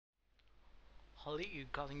Hello you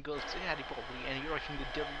guys and girls, this is Harry Popley and you're watching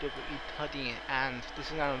the WWE 13 and this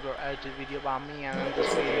is another edited video about me, and in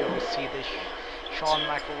this video you'll see the Shawn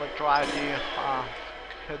Michael will try to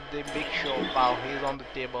hit the Big Show while he's on the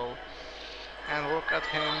table, and look at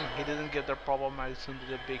him, he didn't give the proper medicine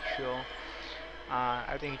to the Big Show.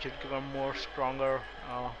 I think he should give him more stronger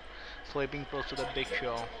sleeping pills to the Big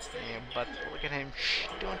Show, but look at him, shh,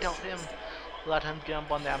 don't tell him, let him jump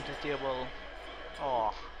on the empty table.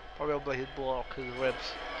 Oh, probably he broke his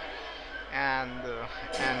ribs. And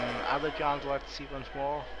other chance, let's see once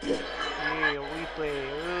more. Yeah, replay.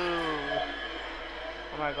 Ooh.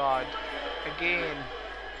 Oh my god. Again.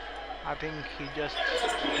 I think he just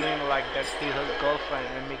doing like that. He's his girlfriend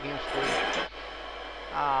and making him sleep.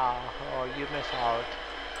 Oh, you miss out.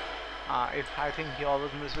 If I think he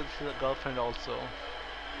always misses his girlfriend also.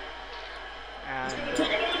 And it's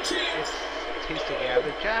he's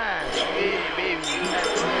together. Chance. Hey, baby.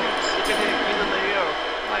 Look at him. He's in the air.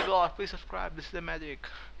 Oh my god, please subscribe. This is the magic.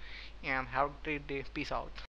 And have a great day. Peace out.